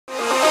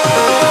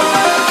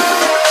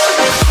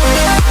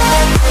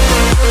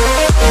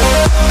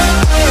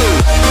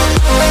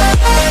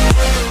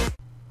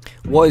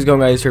What is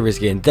going on, guys?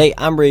 Risky, and today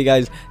I'm bringing you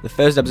guys the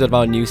first episode of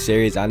our new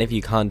series, and if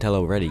you can't tell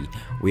already,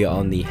 we are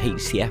on the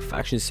HCF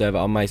faction server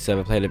on my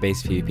server,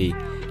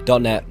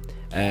 playerbasepvp.net.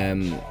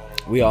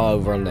 We are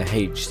over on the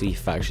HC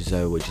faction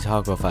server, which is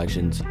hardcore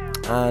factions,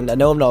 and I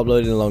know I'm not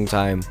uploaded in a long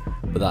time,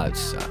 but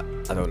that's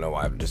I don't know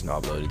why I'm just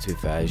not uploaded. To be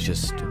fair, it's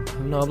just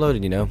I'm not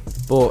uploaded, you know.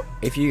 But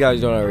if you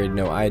guys don't already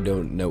know, I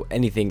don't know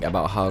anything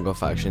about hardcore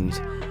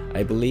factions.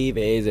 I believe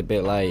it is a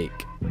bit like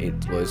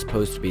it was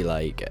supposed to be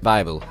like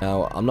survival.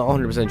 Now I'm not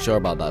 100% sure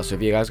about that, so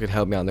if you guys could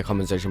help me out in the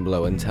comment section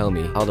below and tell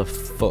me how the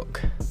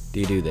fuck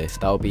do you do this,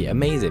 that would be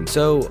amazing.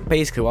 So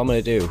basically what I'm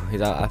gonna do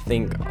is I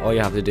think all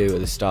you have to do at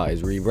the start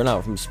is run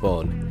out from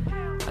spawn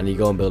and you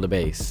go and build a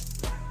base.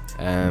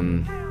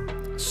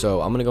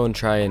 So I'm gonna go and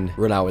try and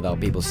run out without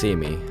people seeing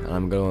me, and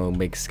I'm gonna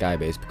make sky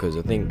base because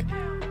I think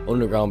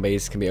underground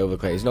base can be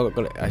overclaimed. It's not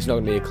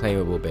gonna be a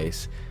claimable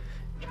base.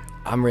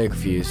 I'm really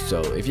confused, so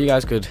if you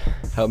guys could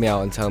help me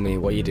out and tell me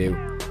what you do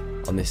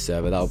on this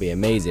server, that would be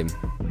amazing.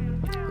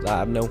 I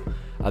have no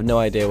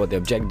idea what the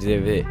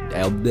objective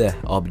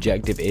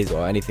is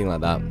or anything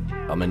like that.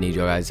 I'm gonna need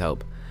your guys'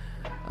 help,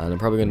 and I'm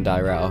probably gonna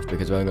die right off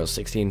because we only got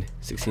 16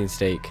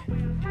 stake,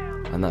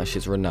 and that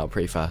shit's running out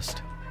pretty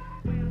fast.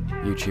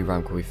 YouTube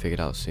rank will be figured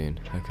out soon.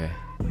 Okay.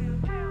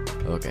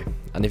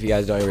 And if you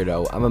guys don't already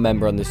know, I'm a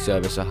member on this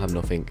server, so I have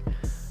nothing.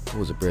 Oh,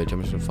 there's a bridge.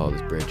 I'm just gonna follow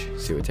this bridge,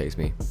 see where it takes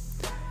me.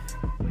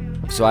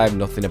 So I have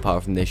nothing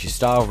apart from this. You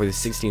start off with a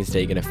 16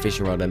 stake and a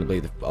fishing rod, and I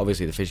believe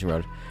obviously the fishing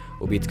rod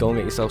will be to go and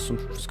get yourself some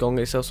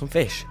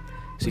fish,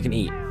 so you can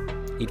eat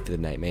for the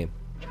night, mate.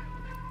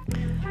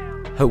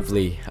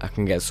 Hopefully I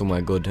can get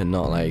somewhere good and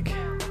not like,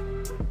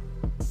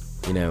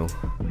 you know.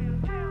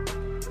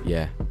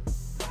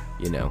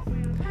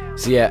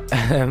 So yeah,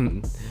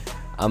 I'm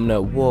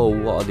gonna. Whoa,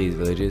 what are these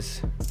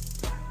villages? Do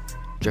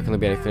you reckon there'll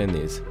be anything in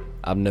these?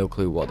 I have no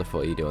clue what the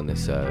fuck you do on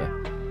this server.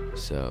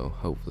 So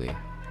hopefully.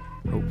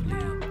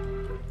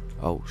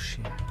 Oh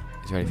shit.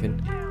 Is there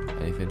anything?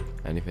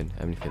 Anything?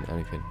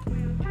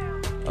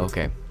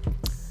 Okay.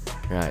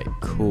 Right,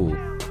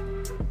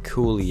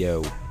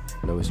 coolio.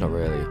 No, it's not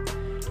really.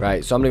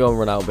 Right, so I'm gonna go and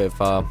run out a bit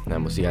far,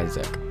 and we'll see you guys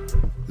in a sec.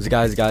 There's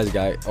a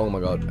guy. Oh my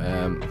god.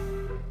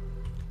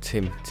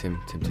 Tim.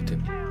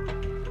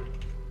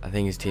 I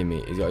think his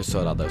teammate. He's got his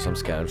sword out though, so I'm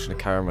scared. I'm just gonna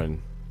carry on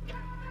running.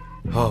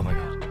 Oh my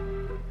god.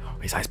 Oh,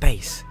 he's at his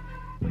base.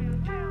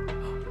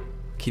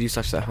 Can you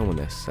slash that home on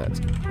this set?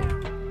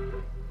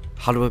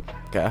 How do I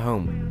get it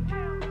home?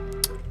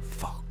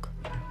 Fuck.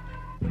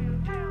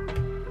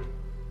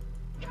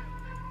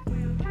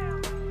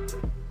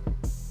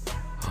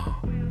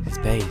 Oh, his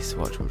base.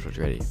 Watch,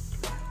 ready.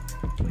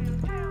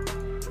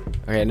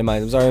 Okay, never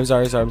mind. I'm sorry.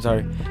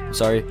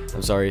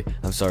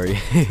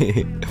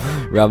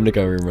 We're having to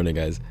go and running,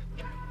 guys.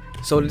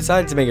 So I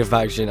decided to make a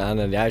faction, and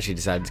I actually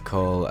decided to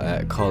call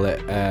it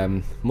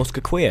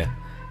Muskequeer.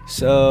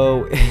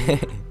 So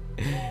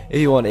if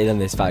you want in on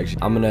this faction,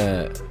 I'm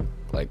gonna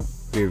like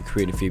be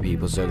recruiting a few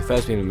people. So the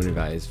first people I'm gonna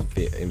invite is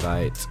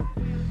invite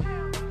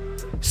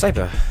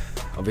Sniper.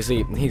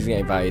 Obviously, he's gonna get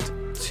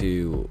invited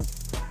to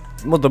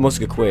the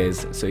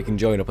Muskequeers, so he can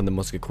join up on the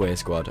Muskequeer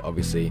squad,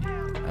 obviously.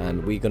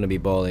 And we're gonna be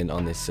balling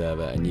on this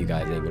server, and you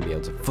guys ain't gonna be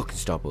able to fucking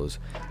stop us.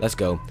 Let's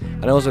go.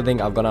 And I also think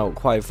I've gone out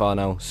quite far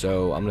now,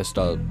 so I'm gonna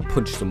start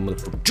punching some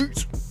motherfucking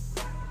cheats.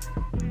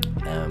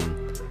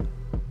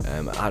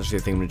 I actually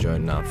think I'm gonna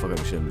join now. Fuck it,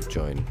 I'm just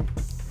gonna join.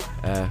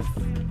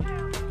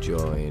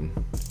 Join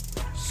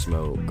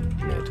smoke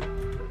mid.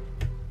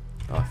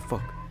 Oh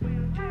fuck.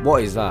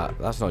 What is that?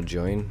 That's not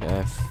join.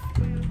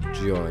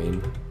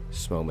 Join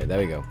smoke mid. There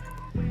we go.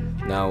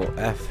 Now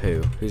F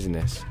who? Who's in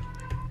this?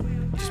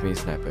 Just me and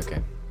Sniper,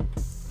 okay.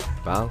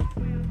 Val?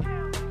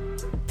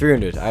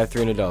 300. I have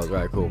 $300.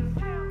 Right, cool.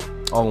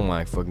 Oh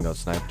my fucking god,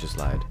 Sniper just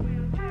lied.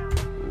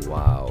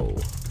 Wow.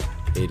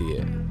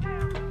 Idiot.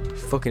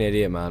 Fucking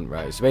idiot, man.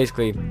 Right, so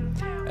basically,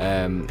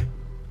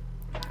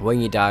 when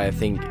you die, I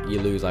think you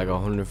lose like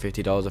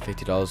 $150 or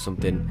 $50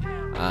 something.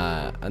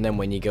 And then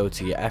when you go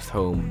to your F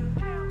home,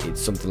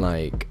 it's something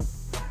like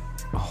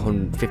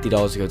 $50 to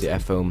go to your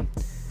F home.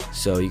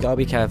 So you gotta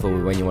be careful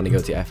when you want to go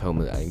to your F home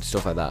and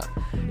stuff like that.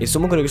 If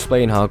someone could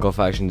explain hardcore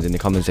factions in the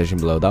comment section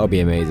below, that would be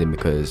amazing,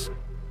 because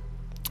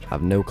I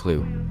have no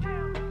clue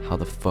how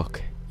the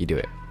fuck you do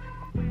it.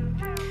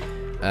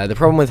 The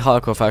problem with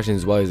hardcore factions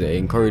as well is it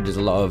encourages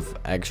a lot of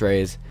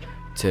X-rays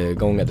to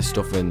go and get the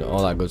stuff and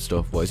all that good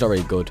stuff, but it's not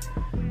really good.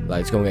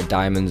 Like, it's going to get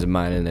diamonds and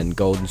mining and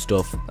gold and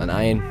stuff and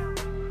iron.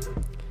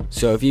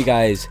 So if you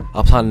guys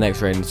are planning an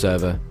X-ray in the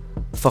server,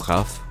 fuck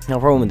off. Now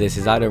the problem with this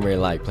is I don't really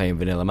like playing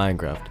vanilla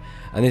Minecraft.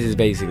 And this is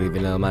basically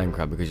vanilla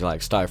Minecraft because you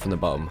like start from the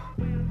bottom.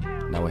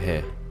 Now we're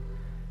here.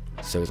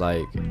 So it's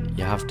like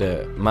you have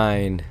to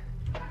mine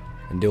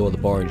and do all the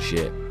boring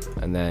shit,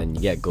 and then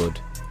you get good,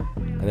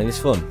 and then it's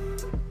fun.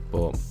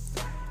 But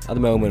at the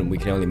moment we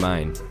can only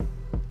mine.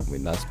 I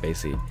mean, that's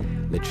basically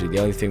literally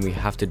the only thing we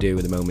have to do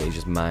at the moment is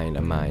just mine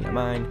and mine and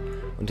mine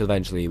until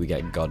eventually we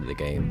get god at the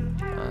game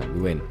and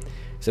we win.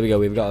 So there we go.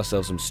 We've got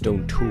ourselves some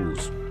stone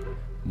tools.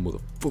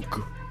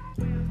 Motherfucker.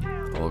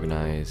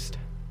 Organised.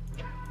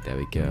 There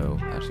we go.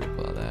 Actually,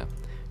 put that there.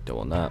 Don't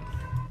want that.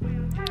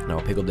 Now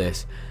I'll pick up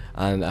this,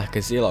 and I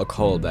can see a lot of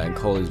coal there, and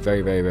coal is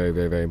very, very, very,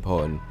 very, very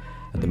important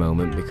at the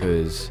moment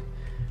because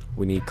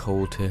we need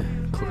coal to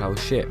cook our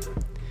shit.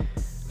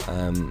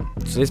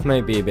 So this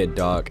may be a bit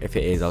dark. If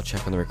it is, I'll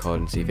check on the record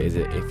and see if it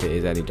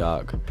is any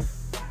dark,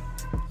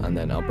 and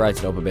then I'll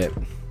brighten it up a bit.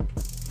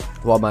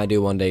 What I might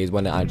do one day is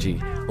when I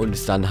actually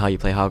understand how you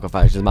play Hardcore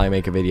Factions, I might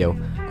make a video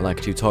on like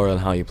a tutorial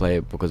on how you play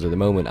it, because at the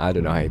moment I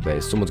don't know how you play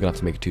it. Someone's gonna have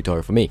to make a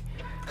tutorial for me.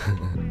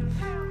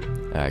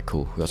 Alright,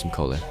 cool, we got some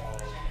coal there.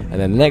 And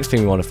then the next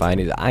thing we want to find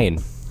is iron,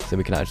 so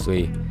we can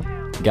actually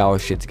get our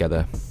shit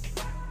together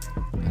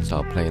and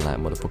start playing like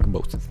motherfucking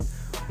boats.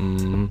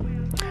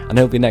 And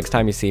hopefully next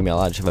time you see me,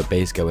 I'll actually have a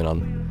base going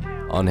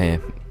on here.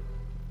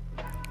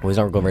 Well, it's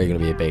not really going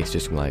to be a base,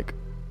 just like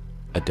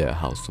a dirt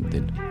house,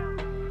 something.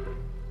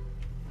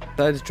 I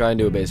tried to try and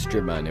do a bit of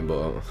strip mining,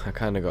 but I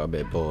kind of got a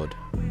bit bored.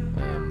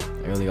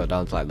 I only got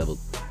down to like level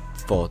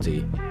 40,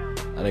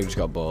 and I just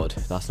got bored.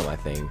 That's not my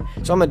thing.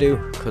 So I'm gonna do,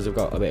 because I've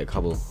got a bit of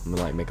cobble, I'm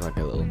gonna like make like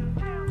a little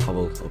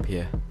hovel up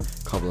here,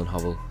 cobble and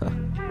hovel,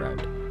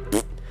 round.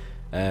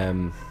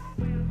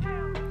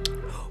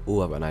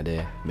 Oh, I've got an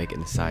idea. Make it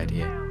in the side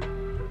here.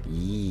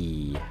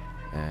 Yee.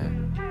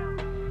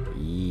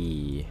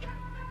 Yee.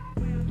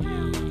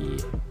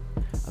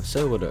 I'm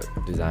so good at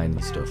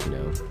designing stuff, you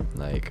know.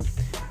 Like,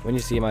 when you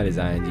see my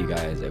designs, you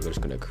guys are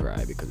just gonna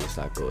cry because it's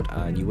that good,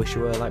 and you wish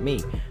you were like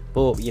me.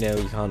 But you know,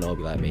 you can't all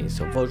be like me.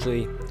 So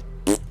unfortunately,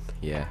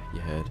 yeah, you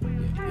heard.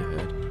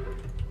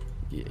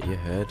 You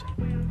heard.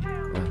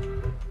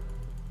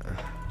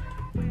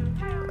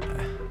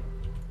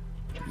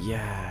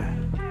 Yeah,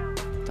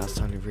 that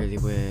sounded really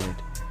weird.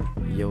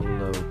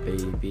 YOLO,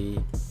 baby.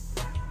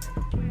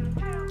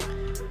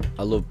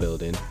 I love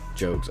building.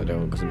 Jokes, I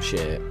don't, because I'm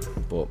shit.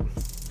 But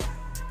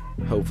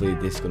hopefully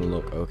this is gonna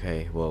look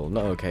okay. Well,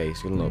 not okay,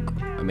 it's gonna look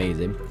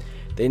amazing.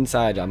 The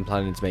inside I'm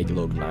planning to make it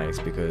look nice,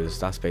 because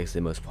that's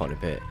basically the most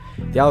important bit.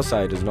 The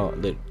outside does not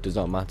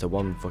matter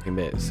one fucking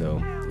bit, so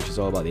it's just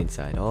all about the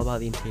inside, all about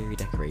the interior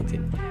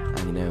decorating. And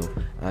you know,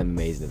 I'm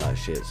amazing at that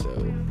shit, so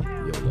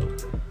YOLO.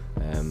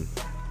 Bang,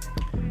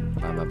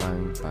 bang,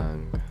 bang,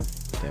 bang.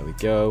 There we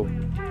go.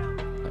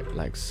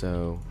 Like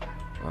so.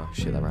 Oh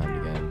shit, that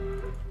rhymed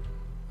again.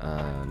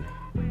 And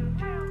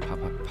pa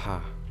pa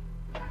pa.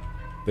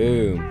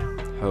 Boom.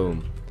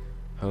 Home.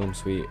 Home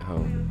sweet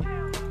home.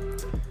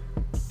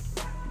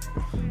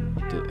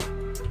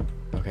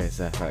 Okay,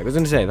 so right, I was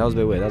gonna say that was a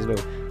bit weird. That was a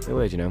bit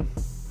weird, you know.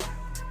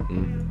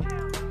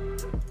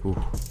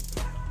 Ooh.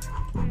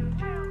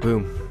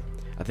 Boom.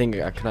 I think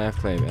can I F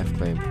claim? F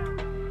claim.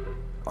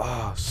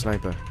 Oh,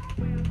 sniper.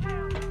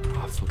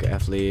 Oh, fuck it.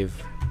 F leave.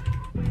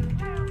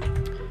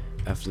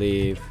 F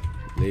leave.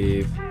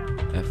 Leave.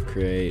 F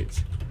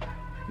create.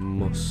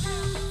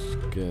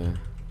 Muska.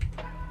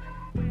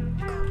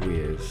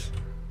 Queers.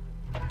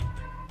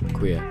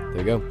 Queer. There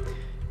we go.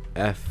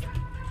 F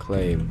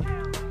claim.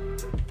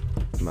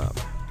 Map.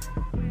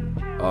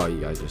 Oh, you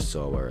guys just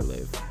saw where I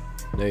live.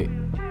 No,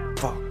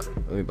 fuck.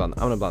 Let me ban.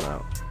 I'm gonna ban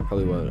out.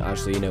 Probably won't.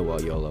 Actually, you know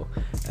what? YOLO.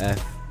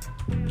 F.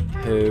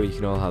 Who? You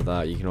can all have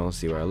that. You can all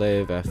see where I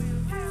live. F.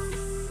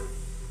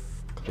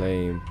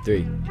 Claim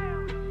 3.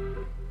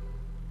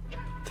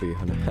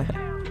 300.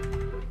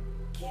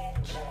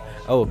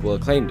 Oh, well, I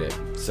claimed it.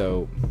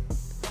 So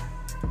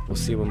we'll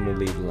see when we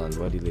leave the land.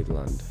 Where do you leave the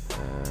land?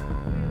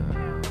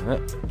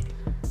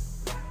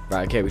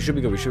 Right. Okay. We should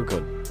be good. We should be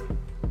good.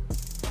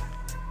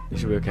 It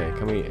should be okay.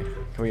 Can we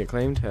get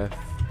claimed?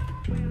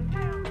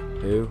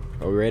 Who?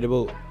 Are we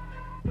raidable?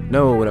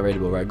 No, we're not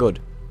raidable. Right, good.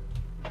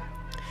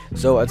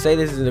 So I'd say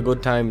this is a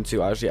good time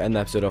to actually end the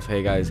episode off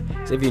here, guys.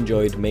 So if you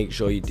enjoyed, make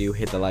sure you do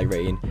hit the like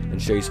rating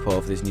and show your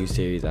support for this new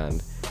series.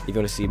 And if you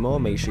want to see more,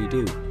 make sure you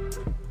do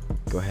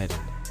go ahead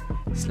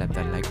and slap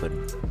that like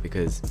button,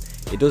 because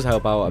it does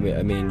help out.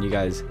 I mean, you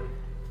guys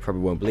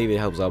probably won't believe it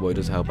helps out, but it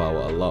does help out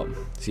a lot.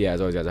 So yeah,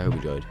 as always, guys, I hope you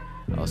enjoyed.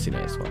 I'll see you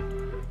next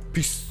one.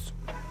 Peace.